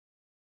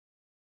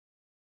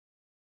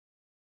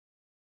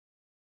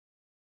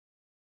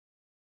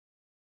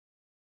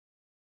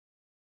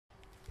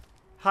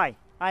Hi,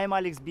 I am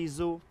Alex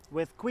Bizou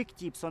with quick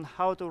tips on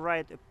how to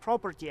write a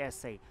property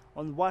essay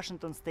on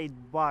Washington State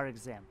bar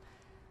exam.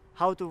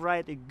 How to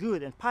write a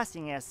good and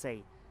passing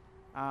essay,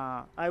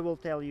 I will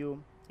tell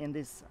you in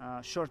this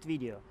short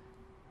video.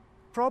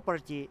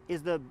 Property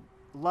is the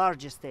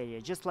largest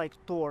area, just like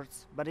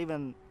torts, but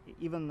even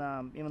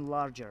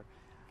larger.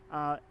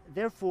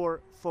 Therefore,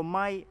 for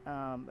my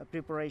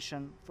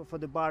preparation for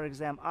the bar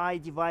exam, I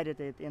divided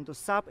it into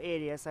sub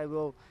areas. I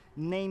will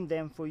name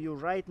them for you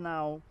right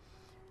now,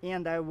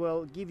 and I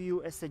will give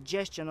you a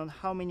suggestion on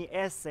how many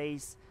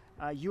essays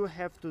you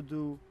have to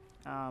do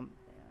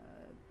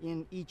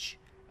in each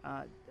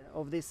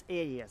of these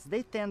areas.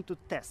 They tend to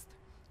test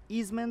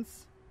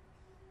easements,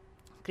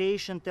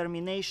 creation,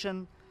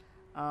 termination,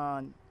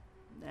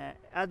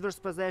 adverse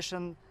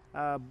possession,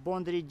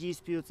 boundary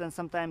disputes, and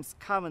sometimes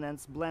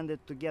covenants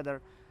blended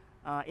together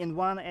in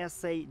one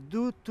essay.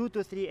 Do 2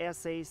 to 3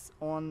 essays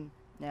on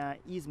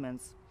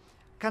easements,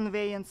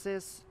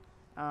 conveyances,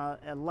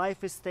 a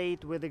life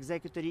estate with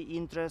executory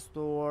interest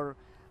or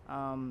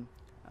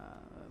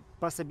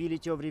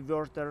possibility of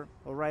reverter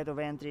or right of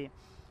entry.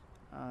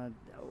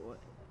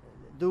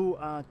 Do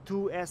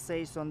 2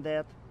 essays on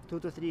that, 2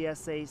 to 3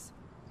 essays.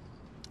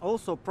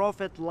 Also,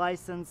 profit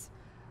license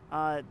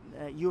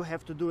you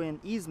have to do in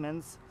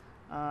easements,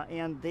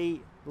 and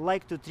they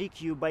like to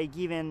trick you by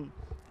giving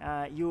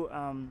you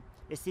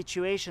a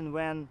situation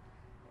when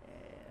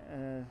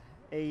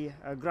a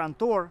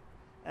grantor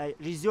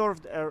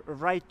reserved a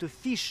right to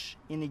fish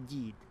in a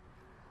deed.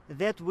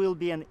 That will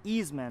be an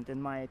easement,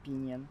 in my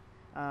opinion,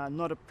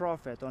 not a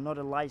profit or not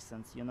a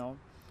license, you know.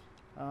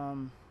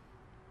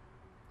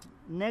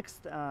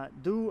 Next,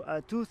 do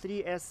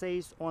 2-3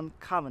 essays on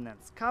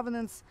covenants.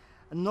 Covenants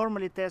are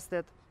normally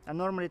tested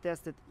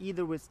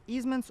either with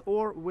easements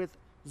or with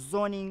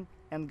zoning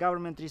and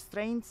government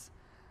restraints.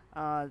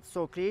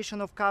 So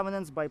creation of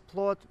covenants by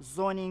plot,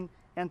 zoning,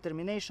 and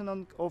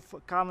termination of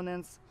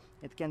covenants.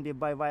 It can be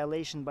by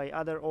violation by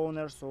other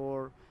owners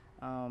or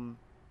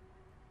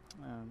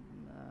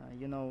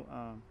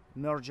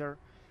merger.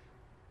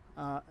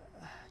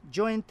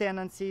 Joint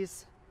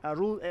tenancies,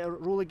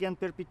 rule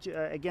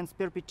against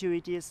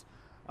perpetuities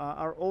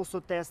are also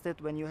tested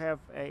when you have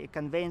a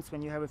conveyance,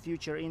 when you have a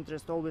future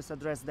interest. Always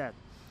address that.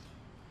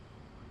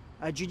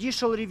 A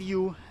judicial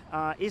review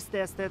is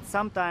tested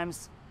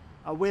sometimes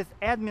with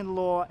admin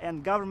law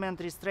and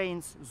government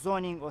restraints,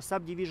 zoning or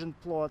subdivision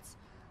plots.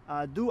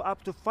 Do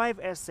up to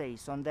 5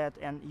 essays on that,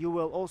 and you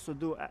will also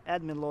do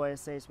admin law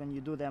essays when you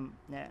do them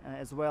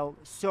as well.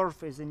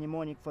 Serve is a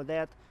mnemonic for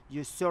that.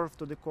 You serve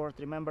to the court,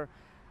 remember,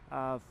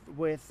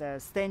 with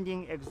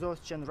standing,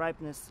 exhaustion,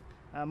 ripeness,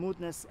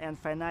 mootness, and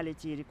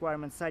finality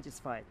requirements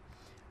satisfied.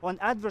 On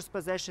adverse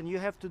possession, you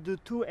have to do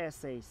 2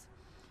 essays,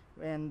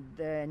 and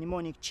the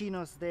mnemonic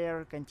chinos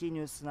there,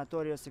 continuous,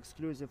 notorious,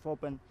 exclusive,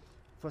 open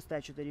for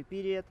statutory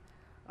period.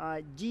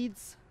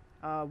 Deeds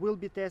will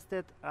be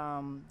tested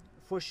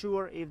for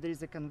sure if there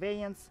is a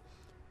conveyance,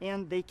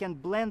 and they can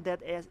blend that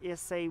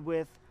essay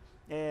with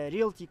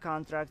realty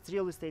contracts,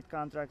 real estate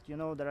contract. You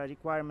know, there are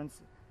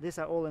requirements. These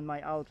are all in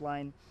my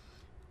outline.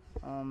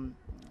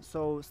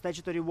 So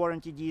statutory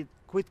warranty deed,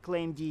 quit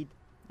claim deed,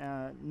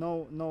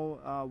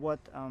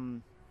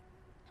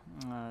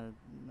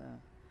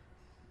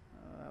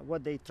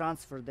 what they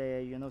transfer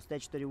there, you know,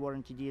 statutory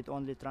warranty deed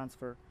only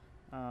transfer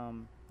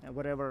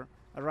whatever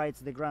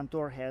rights the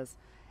grantor has.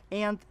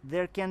 And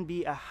there can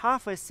be a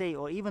half essay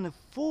or even a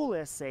full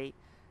essay,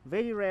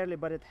 very rarely,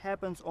 but it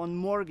happens, on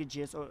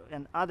mortgages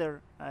and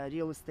other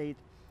real estate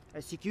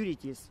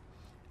securities,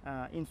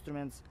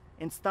 instruments,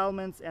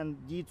 installments, and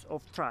deeds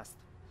of trust.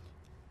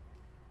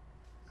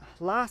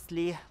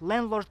 Lastly,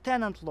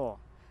 landlord-tenant law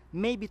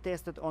may be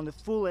tested on the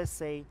full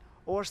essay,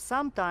 or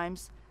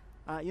sometimes,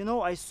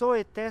 I saw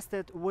it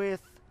tested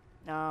with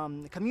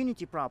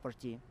community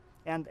property.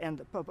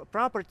 And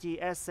property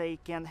essay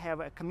can have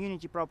a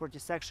community property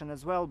section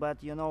as well,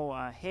 but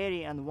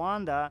Harry and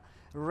Wanda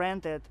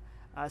rented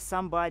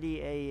somebody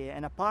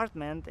an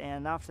apartment,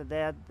 and after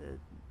that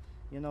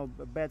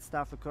bad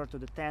stuff occurred to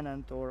the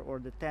tenant, or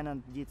the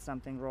tenant did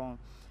something wrong.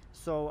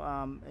 So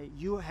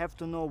you have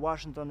to know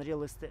Washington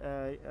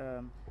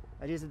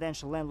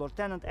Residential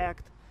Landlord-Tenant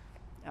Act.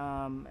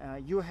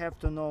 You have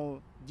to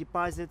know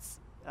deposits,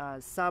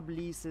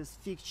 subleases,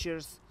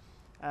 fixtures,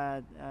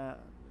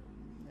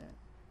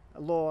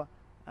 law,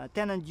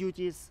 tenant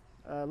duties,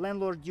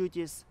 landlord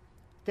duties,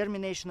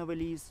 termination of a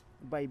lease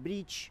by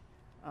breach,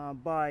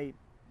 by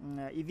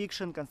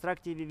eviction,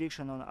 constructive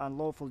eviction, on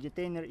unlawful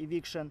detainer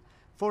eviction,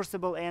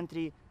 forcible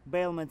entry,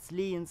 bailments,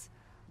 liens.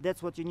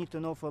 That's what you need to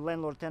know for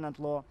landlord-tenant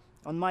law.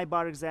 On my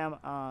bar exam,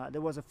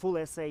 there was a full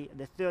essay,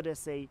 the 3rd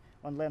essay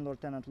on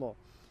landlord-tenant law.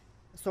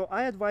 So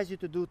I advise you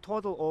to do a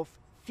total of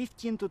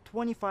 15 to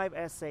 25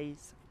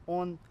 essays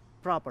on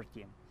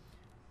property.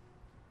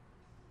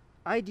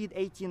 I did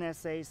 18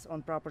 essays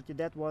on property.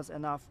 That was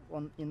enough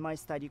in my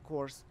study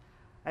course.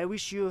 I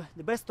wish you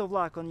the best of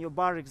luck on your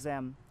bar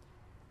exam,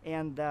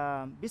 and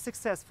be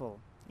successful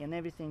in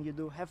everything you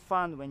do. Have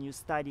fun when you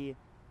study.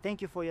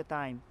 Thank you for your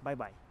time.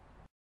 Bye-bye.